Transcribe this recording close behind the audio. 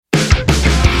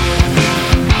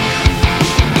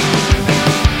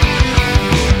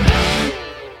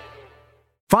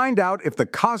Find out if the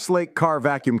COSLAKE car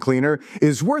vacuum cleaner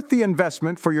is worth the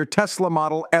investment for your Tesla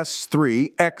Model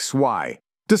S3 XY.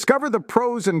 Discover the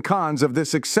pros and cons of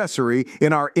this accessory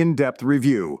in our in-depth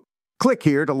review. Click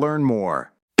here to learn more.